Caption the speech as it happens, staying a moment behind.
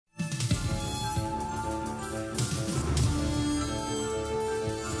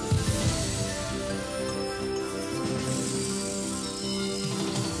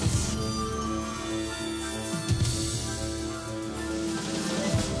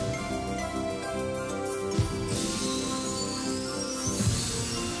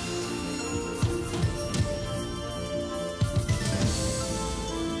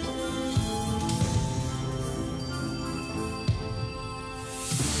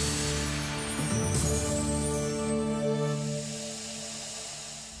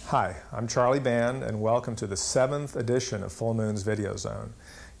Hi, I'm Charlie Band, and welcome to the 7th edition of Full Moon's Videozone.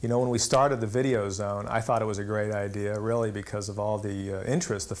 You know, when we started the Videozone, I thought it was a great idea, really because of all the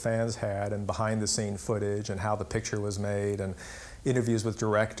interest the fans had in behind-the-scene footage and how the picture was made and interviews with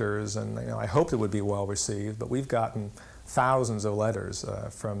directors, and I hoped it would be well received, but we've gotten thousands of letters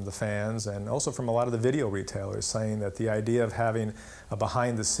from the fans and also from a lot of the video retailers saying that the idea of having a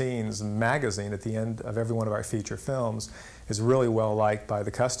behind-the-scenes magazine at the end of every one of our feature films is really well liked by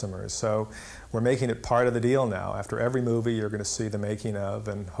the customers. So we're making it part of the deal now. After every movie you're going to see the making of,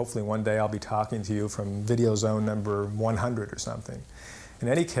 and hopefully one day I'll be talking to you from Videozone number 100 or something. In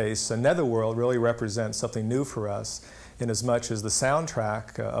any case, Netherworld really represents something new for us, in as much as the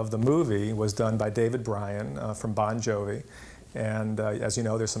soundtrack of the movie was done by David Bryan from Bon Jovi. And as you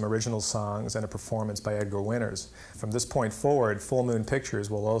know, there's some original songs and a performance by Edgar Winters. From this point forward, Full Moon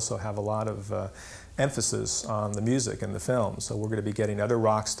Pictures will also have a lot of emphasis on the music in the film. So we're going to be getting other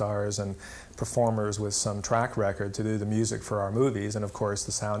rock stars and performers with some track record to do the music for our movies, and of course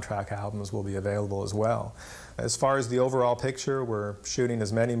the soundtrack albums will be available as well. As far as the overall picture, we're shooting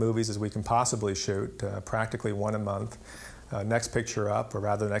as many movies as we can possibly shoot, practically one a month. Next picture up, or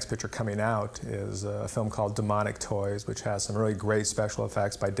rather the next picture coming out, is a film called Demonic Toys, which has some really great special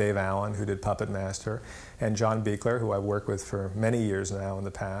effects by Dave Allen, who did Puppet Master, and John Buechler, who I've worked with for many years now in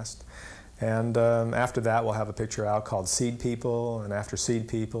the past. And after that, we'll have a picture out called Seed People, and after Seed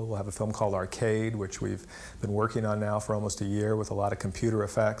People, we'll have a film called Arcade, which we've been working on now for almost a year with a lot of computer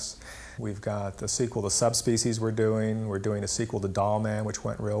effects. We've got a sequel to Subspecies we're doing a sequel to Doll Man, which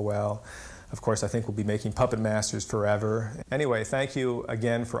went real well. Of course, I think we'll be making Puppet Masters forever. Anyway, thank you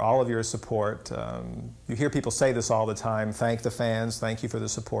again for all of your support. You hear people say this all the time, thank the fans, thank you for the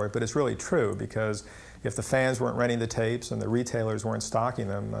support, but it's really true, because if the fans weren't renting the tapes and the retailers weren't stocking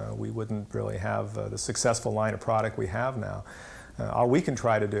them, we wouldn't really have the successful line of product we have now. All we can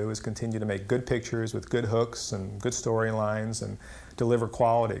try to do is continue to make good pictures with good hooks and good storylines and deliver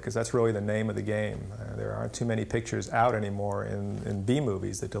quality, because that's really the name of the game. There aren't too many pictures out anymore in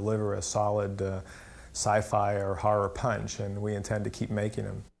B-movies that deliver a solid sci-fi or horror punch, and we intend to keep making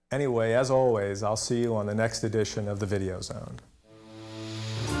them. Anyway, as always, I'll see you on the next edition of the Videozone.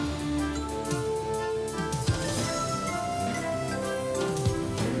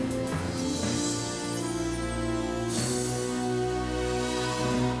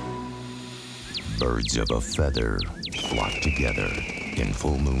 Birds of a feather flock together in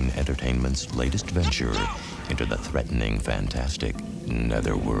Full Moon Entertainment's latest venture into the threatening, fantastic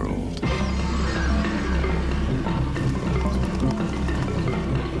Netherworld.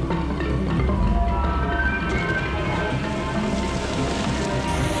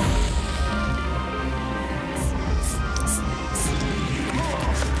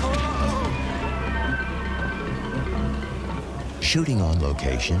 Shooting on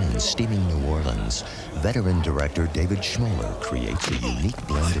location in steaming New Orleans, veteran director David Schmoeller creates a unique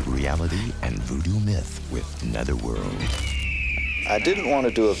blend of reality and voodoo myth with Netherworld. I didn't want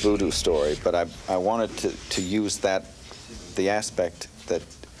to do a voodoo story, but I wanted to use the aspect that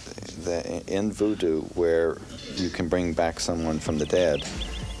in voodoo where you can bring back someone from the dead.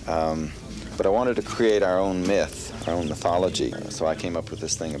 But I wanted to create our own myth, our own mythology. So I came up with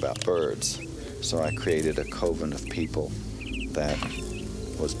this thing about birds. So I created a coven of people that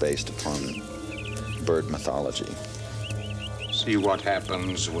was based upon bird mythology. See what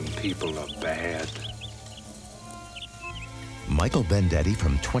happens when people are bad. Michael Bendetti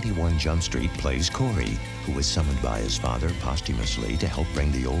from 21 Jump Street plays Corey, who was summoned by his father posthumously to help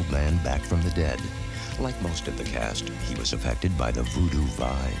bring the old man back from the dead. Like most of the cast, he was affected by the voodoo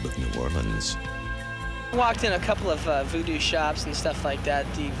vibe of New Orleans. I walked in a couple of voodoo shops and stuff like that.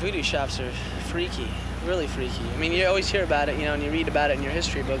 The voodoo shops are freaky. Really freaky. I mean, you always hear about it, and you read about it in your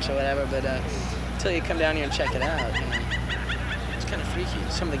history books or whatever, but until you come down here and check it out, it's kind of freaky.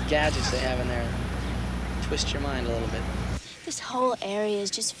 Some of the gadgets they have in there twist your mind a little bit. This whole area is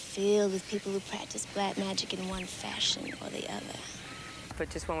just filled with people who practice black magic in one fashion or the other.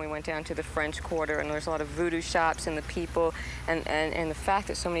 But just when we went down to the French Quarter, and there's a lot of voodoo shops and the people, and the fact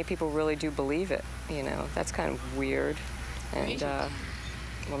that so many people really do believe it, that's kind of weird. And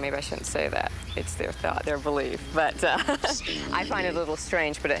well, maybe I shouldn't say that. It's their thought, their belief. But I find it a little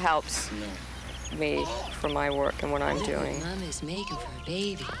strange, but it helps me for my work and what I'm doing. Mama's making for a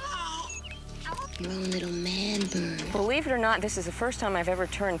baby. Your own little man bird. Believe it or not, this is the first time I've ever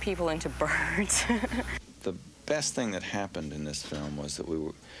turned people into birds. The best thing that happened in this film was that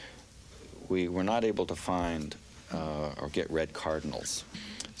we were not able to find or get red cardinals.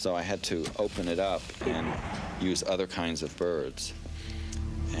 So I had to open it up and use other kinds of birds.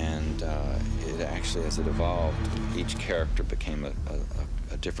 And it actually, as it evolved, each character became a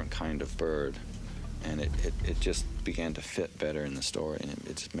a different kind of bird, and it just began to fit better in the story, and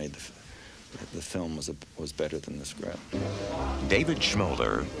it just made the film was better than the script. David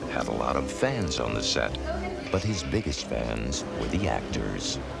Schmoeller had a lot of fans on the set, but his biggest fans were the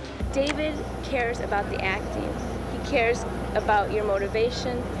actors. David cares about the acting. He cares about your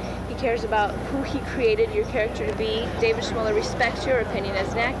motivation. He cares about who he created your character to be. David Schmoeller respects your opinion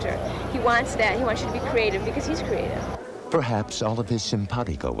as an actor. He wants that. He wants you to be creative because he's creative. Perhaps all of his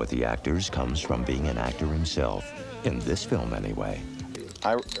simpatico with the actors comes from being an actor himself, in this film anyway.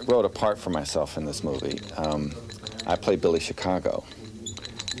 I wrote a part for myself in this movie. I play Billy Chicago,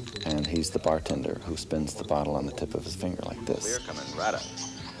 and he's the bartender who spins the bottle on the tip of his finger like this. We're coming right up.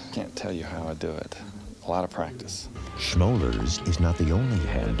 Can't tell you how I do it. A lot of practice. Schmoeller's is not the only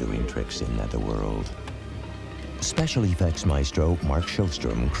hand doing tricks in Netherworld. Special effects maestro Mark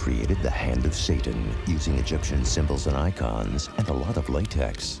Shostrom created the Hand of Satan using Egyptian symbols and icons and a lot of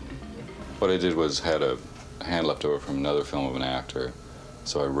latex. What I did was had a hand left over from another film of an actor,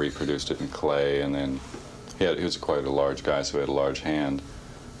 so I reproduced it in clay, and then he was quite a large guy, so he had a large hand,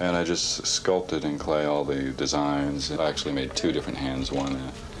 and I just sculpted in clay all the designs. I actually made two different hands, one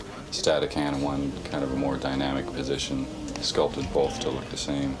a static hand and one kind of a more dynamic position, sculpted both to look the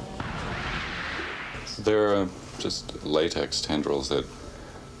same. They're just latex tendrils that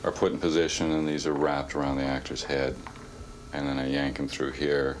are put in position, and these are wrapped around the actor's head, and then I yank them through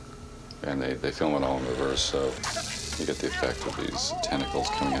here, and they film it all in reverse, so you get the effect of these tentacles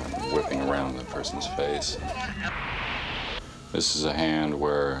coming out and whipping around the person's face. This is a hand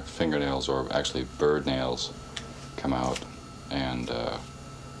where fingernails, or actually bird nails, come out and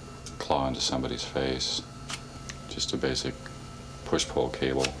claw into somebody's face. Just a basic push-pull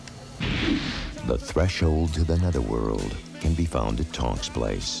cable. The threshold to the Netherworld can be found at Tonk's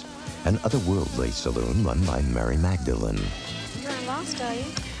Place, an otherworldly saloon run by Mary Magdalene. You're lost, are you?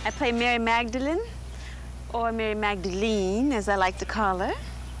 I play Mary Magdalene, or Mary Magdalene, as I like to call her.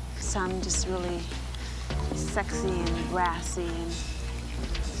 So I'm just really sexy and brassy and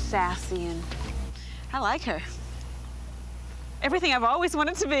sassy, and I like her. Everything I've always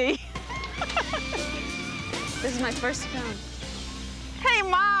wanted to be. This is my first film. Hey,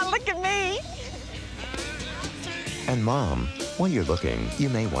 Mom, look at me. And Mom, while you're looking, you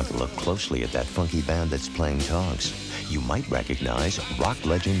may want to look closely at that funky band that's playing Tonks. You might recognize rock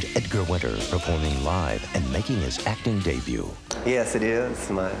legend Edgar Winter performing live and making his acting debut. Yes, it is.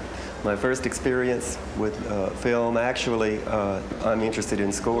 My first experience with film. Actually, I'm interested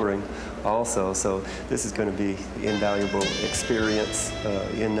in scoring also, so this is going to be invaluable experience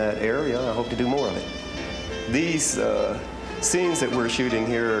in that area. I hope to do more of it. These scenes that we're shooting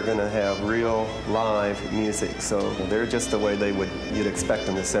here are going to have real live music, so they're just the way you'd expect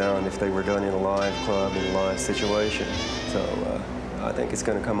them to sound if they were done in a live club, in a live situation. So I think it's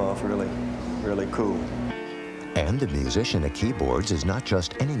going to come off really, really cool. And the musician at keyboards is not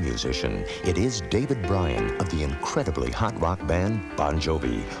just any musician. It is David Bryan of the incredibly hot rock band Bon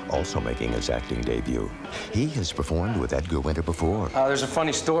Jovi, also making his acting debut. He has performed with Edgar Winter before. There's a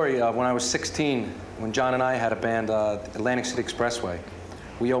funny story. When I was 16, when John and I had a band, Atlantic City Expressway,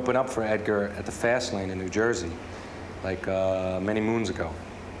 we opened up for Edgar at the Fast Lane in New Jersey, like many moons ago.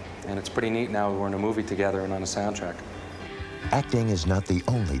 And it's pretty neat now we're in a movie together and on a soundtrack. Acting is not the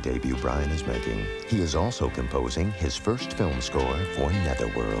only debut Bryan is making. He is also composing his first film score for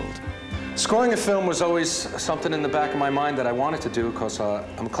Netherworld. Scoring a film was always something in the back of my mind that I wanted to do because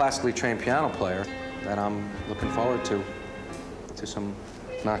I'm a classically trained piano player that I'm looking forward to some,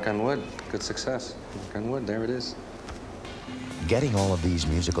 knock on wood, good success. Knock on wood, there it is. Getting all of these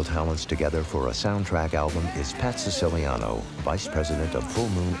musical talents together for a soundtrack album is Pat Siciliano, Vice President of Full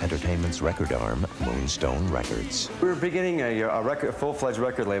Moon Entertainment's record arm, Moonstone Records. We're beginning a full-fledged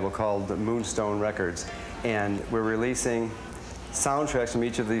record label called Moonstone Records, and we're releasing soundtracks from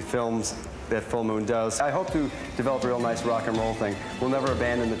each of the films that Full Moon does. I hope to develop a real nice rock and roll thing. We'll never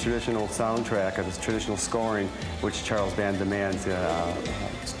abandon the traditional soundtrack or the traditional scoring which Charles Band demands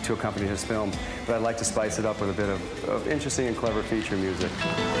to accompany his film, but I'd like to spice it up with a bit of interesting and clever feature music.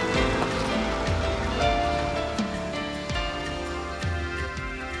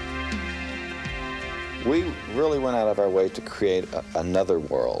 We really went out of our way to create another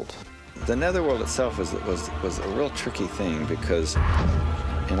world. The Netherworld itself was a real tricky thing because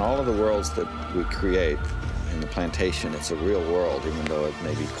in all of the worlds that we create in the plantation, it's a real world, even though it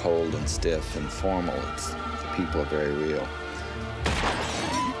may be cold and stiff and formal. The people are very real.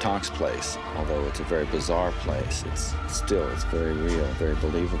 Tonk's Place, although it's a very bizarre place, it's very real, very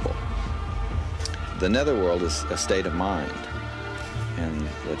believable. The Netherworld is a state of mind, and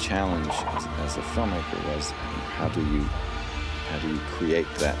the challenge as a filmmaker was how How do you create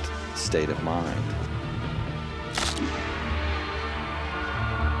that state of mind?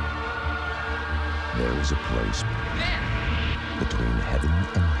 There is a place between heaven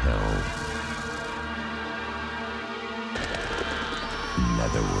and hell.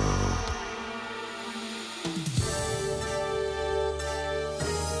 Netherworld.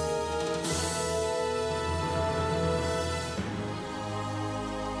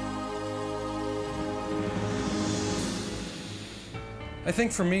 I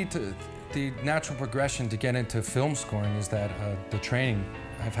think for me, the natural progression to get into film scoring is that the training.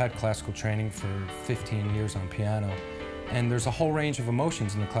 I've had classical training for 15 years on piano, and there's a whole range of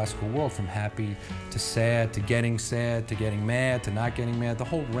emotions in the classical world, from happy to sad, to getting mad, to not getting mad, the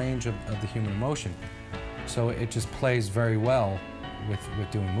whole range of the human emotion. So it just plays very well with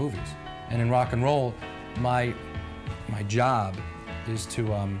doing movies. And in rock and roll, my job is to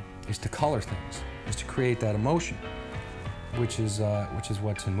color things, is to create that emotion, which is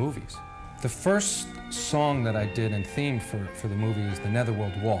what's in movies. The first song that I did and theme for the movie is the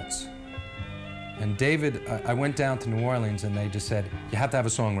Netherworld Waltz. And David, I went down to New Orleans and they just said, you have to have a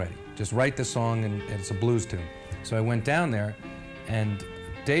song ready. Just write the song and it's a blues tune. So I went down there and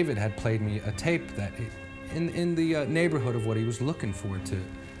David had played me a tape that, in the neighborhood of what he was looking for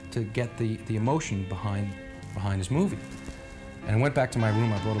to get the emotion behind his movie. And I went back to my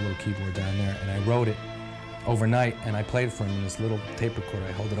room, I brought a little keyboard down there and I wrote it overnight, and I played it for him in this little tape recorder.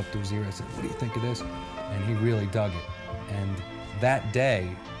 I held it up to his ear. I said, what do you think of this? And he really dug it. And that day,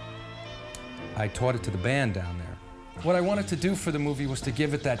 I taught it to the band down there. What I wanted to do for the movie was to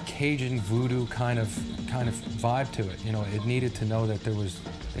give it that Cajun voodoo kind of vibe to it. You know, it needed to know that there was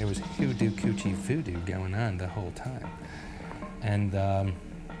hoodoo coochie voodoo going on the whole time. And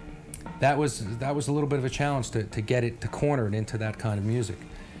that was a little bit of a challenge to get it, to corner it into that kind of music.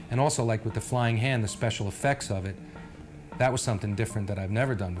 And also, like with the flying hand, the special effects of it, that was something different that I've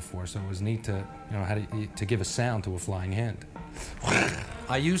never done before. So it was neat to, you know, to give a sound to a flying hand.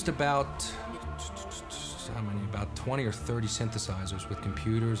 I used about 20 or 30 synthesizers with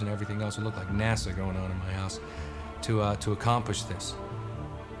computers and everything else. It looked like NASA going on in my house to accomplish this.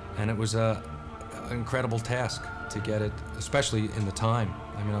 And it was an incredible task to get it, especially in the time.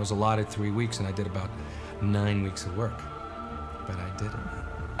 I mean, I was allotted 3 weeks and I did about 9 weeks of work, but I did it.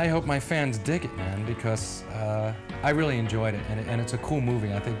 I hope my fans dig it, man, because I really enjoyed it, and it's a cool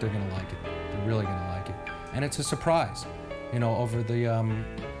movie. I think they're gonna like it. They're really gonna like it, and it's a surprise. You know, over the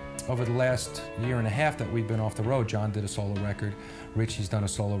last year and a half that we've been off the road, John did a solo record, Richie's done a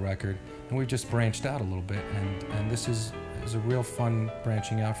solo record, and we've just branched out a little bit. And this is a real fun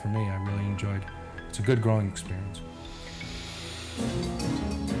branching out for me. I really enjoyed. It's a good growing experience.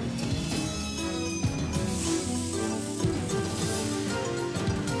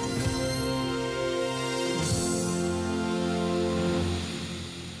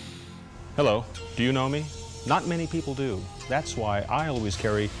 Hello, do you know me? Not many people do. That's why I always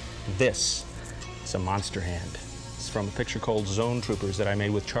carry this. It's a monster hand. It's from a picture called Zone Troopers that I made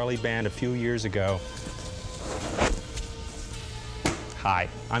with Charlie Band a few years ago. Hi,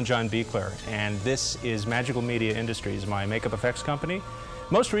 I'm John Beekler, and this is Magical Media Industries, my makeup effects company.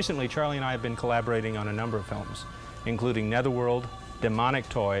 Most recently, Charlie and I have been collaborating on a number of films, including Netherworld, Demonic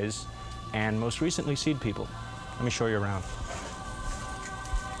Toys, and most recently, Seed People. Let me show you around.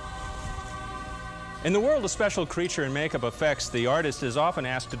 In the world of special creature and makeup effects, the artist is often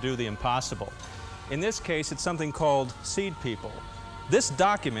asked to do the impossible. In this case, it's something called Seed People. This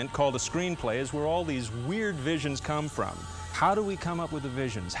document, called a screenplay, is where all these weird visions come from. How do we come up with the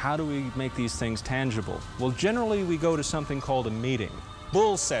visions? How do we make these things tangible? Well, generally we go to something called a meeting.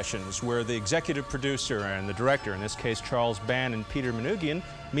 Bull sessions, where the executive producer and the director, in this case Charles Band and Peter Manoogian,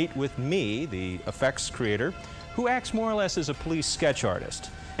 meet with me, the effects creator, who acts more or less as a police sketch artist,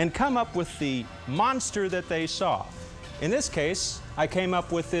 and come up with the monster that they saw. In this case, I came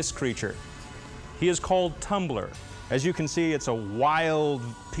up with this creature. He is called Tumbler. As you can see, it's a wild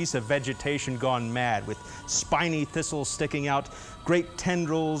piece of vegetation gone mad, with spiny thistles sticking out, great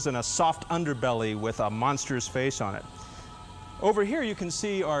tendrils, and a soft underbelly with a monster's face on it. Over here you can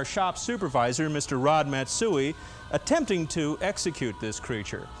see our shop supervisor, Mr. Rod Matsui, attempting to execute this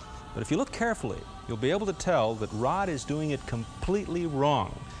creature. But if you look carefully, you'll be able to tell that Rod is doing it completely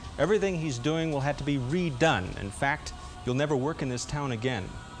wrong. Everything he's doing will have to be redone. In fact, you'll never work in this town again.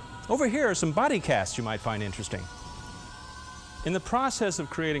 Over here are some body casts you might find interesting. In the process of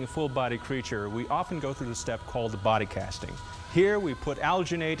creating a full-body creature, we often go through the step called the body casting. Here we put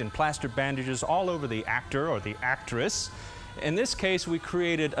alginate and plaster bandages all over the actor or the actress. In this case, we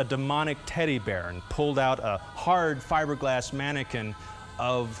created a demonic teddy bear and pulled out a hard fiberglass mannequin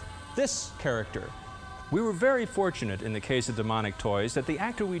of this character. We were very fortunate in the case of Demonic Toys that the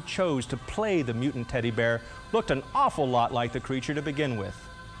actor we chose to play the mutant teddy bear looked an awful lot like the creature to begin with.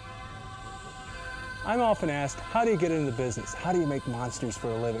 I'm often asked, how do you get into the business? How do you make monsters for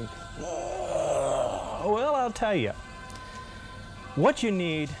a living? Well, I'll tell you. What you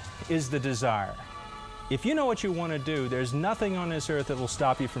need is the desire. If you know what you want to do, there's nothing on this earth that will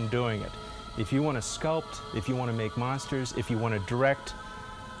stop you from doing it. If you want to sculpt, if you want to make monsters, if you want to direct,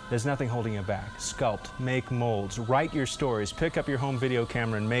 there's nothing holding you back. Sculpt, make molds, write your stories, pick up your home video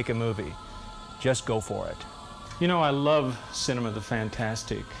camera and make a movie. Just go for it. You know, I love cinema of the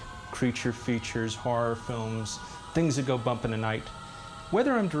fantastic. Creature features, horror films, things that go bump in the night.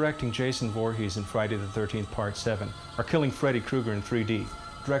 Whether I'm directing Jason Voorhees in Friday the 13th Part 7, or killing Freddy Krueger in 3D,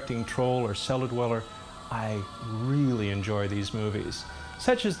 directing Troll or Cellar Dweller, I really enjoy these movies.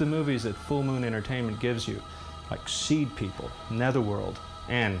 Such as the movies that Full Moon Entertainment gives you, like Seed People, Netherworld,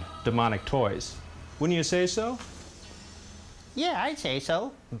 and Demonic Toys. Wouldn't you say so? Yeah, I'd say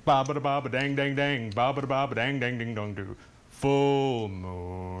so. Ba-ba-da-ba-ba-dang-dang-dang, ba-ba-da-ba-ba-dang-dang-ding-dong-do. Full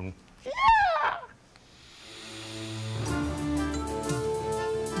Moon.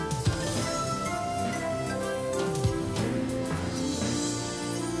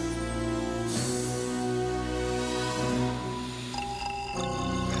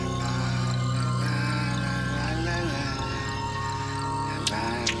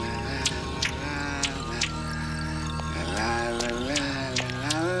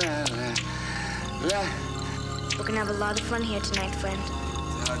 We're gonna have a lot of fun here tonight, friend.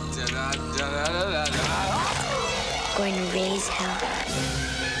 Going to raise hell.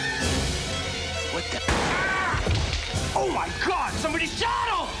 What the? Oh my God! Somebody shot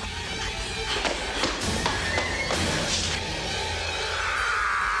him!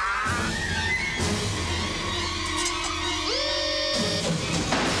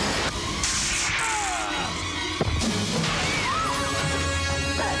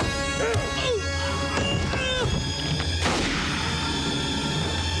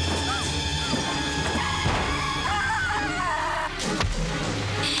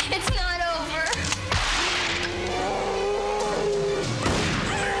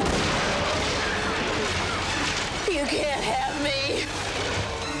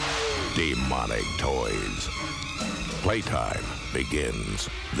 Demonic Toys. Playtime begins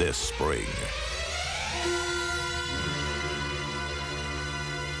this spring.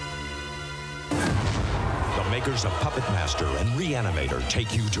 The makers of Puppet Master and Reanimator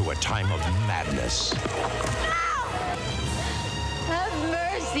take you to a time of madness. Have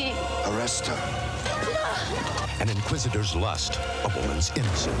mercy. Arrest her. An inquisitor's lust, a woman's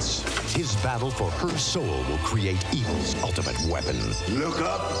innocence. His battle for her soul will create evil's ultimate weapon. Look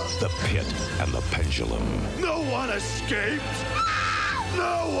up. The Pit and the Pendulum. No one escaped.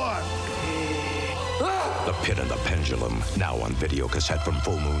 No one. The Pit and the Pendulum, now on video cassette from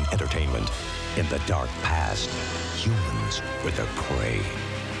Full Moon Entertainment. In the dark past, humans were their prey.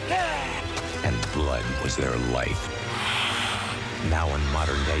 And blood was their life. Now in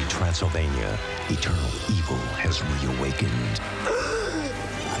modern-day Transylvania, eternal evil has reawakened.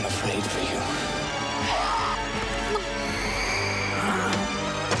 I'm afraid for you.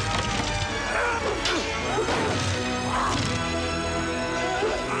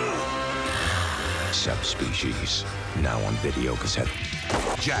 Subspecies, now on video cassette.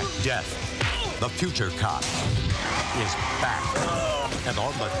 Jack Death, the future cop, is back and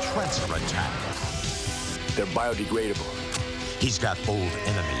on the transfer attack. They're biodegradable. He's got old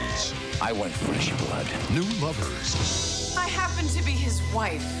enemies. I want fresh blood. New lovers. I happen to be his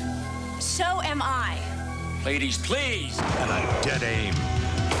wife. So am I. Ladies, please. And a dead aim.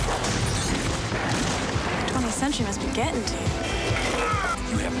 20th century must be getting to you.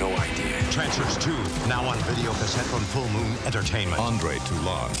 You have no idea. Transfers 2, now on video cassette from Full Moon Entertainment. Andre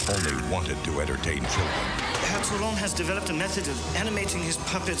Toulon only wanted to entertain children. Herr Toulon has developed a method of animating his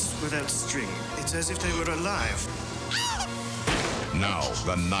puppets without string. It's as if they were alive. Now,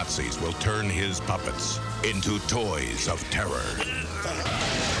 the Nazis will turn his puppets into toys of terror.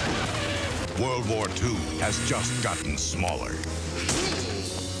 World War II has just gotten smaller.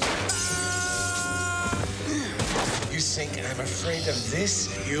 You think I'm afraid of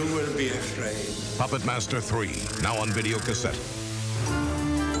this? You will be afraid. Puppet Master 3, now on video cassette.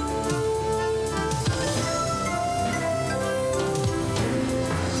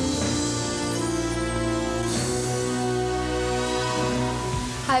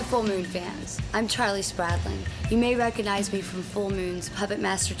 Hi, Full Moon fans. I'm Charlie Spradlin. You may recognize me from Full Moon's Puppet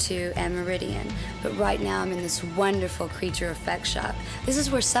Master 2 and Meridian, but right now I'm in this wonderful creature effects shop. This is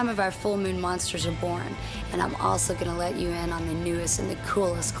where some of our Full Moon monsters are born, And I'm also gonna let you in on the newest and the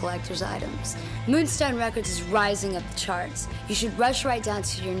coolest collector's items. Moonstone Records is rising up the charts. You should rush right down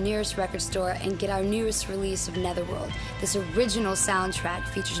to your nearest record store and get our newest release of Netherworld. This original soundtrack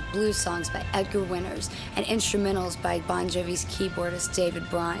features blues songs by Edgar Winters and instrumentals by Bon Jovi's keyboardist David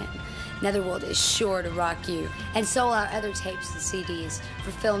Bryan. Netherworld is sure to rock you, and so are our other tapes and CDs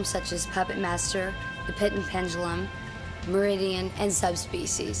for films such as Puppet Master, The Pit and Pendulum, Meridian, and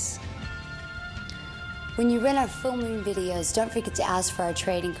Subspecies. When you rent our full moon videos, don't forget to ask for our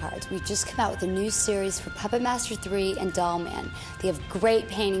trading cards. We've just come out with a new series for Puppet Master 3 and Doll Man. They have great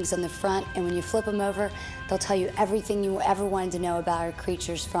paintings on the front, and when you flip them over, they'll tell you everything you ever wanted to know about our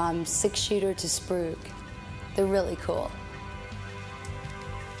creatures, from six-shooter to Sprug. They're really cool.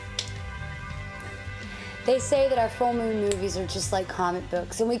 They say that our full moon movies are just like comic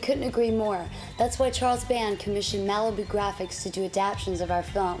books, and we couldn't agree more. That's why Charles Band commissioned Malibu Graphics to do adaptations of our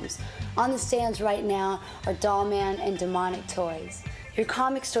films. On the stands right now are Doll Man and Demonic Toys. Your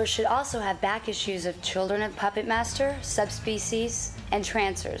comic store should also have back issues of Children of Puppet Master, Subspecies, and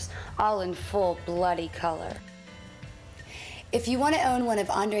Trancers, all in full bloody color. If you want to own one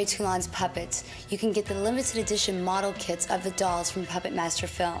of Andre Toulon's puppets, you can get the limited edition model kits of the dolls from Puppet Master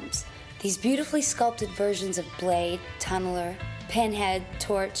Films. These beautifully sculpted versions of Blade, Tunneler, Pinhead,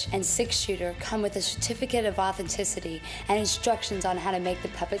 Torch, and Six-Shooter come with a certificate of authenticity and instructions on how to make the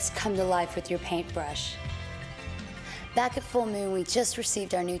puppets come to life with your paintbrush. Back at Full Moon, we just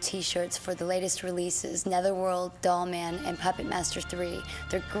received our new t-shirts for the latest releases, Netherworld, Doll Man, and Puppet Master 3.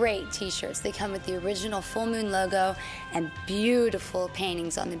 They're great t-shirts. They come with the original Full Moon logo and beautiful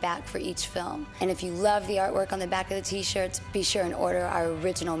paintings on the back for each film. And if you love the artwork on the back of the t-shirts, be sure and order our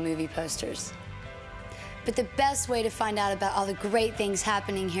original movie posters. But the best way to find out about all the great things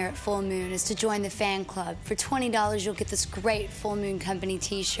happening here at Full Moon is to join the fan club. For $20, you'll get this great Full Moon Company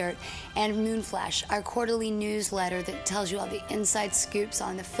t-shirt and Moonflash, our quarterly newsletter that tells you all the inside scoops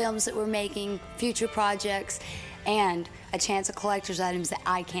on the films that we're making, future projects, and a chance at collector's items that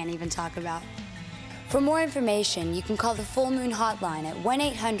I can't even talk about. For more information, you can call the Full Moon hotline at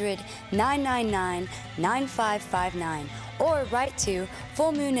 1-800-999-9559 or write to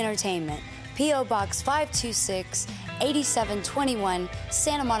Full Moon Entertainment, P.O. Box 526, 8721,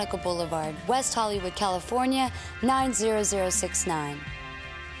 Santa Monica Boulevard, West Hollywood, California, 90069.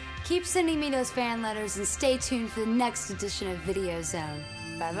 Keep sending me those fan letters and stay tuned for the next edition of Videozone.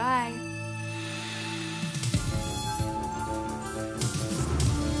 Bye-bye.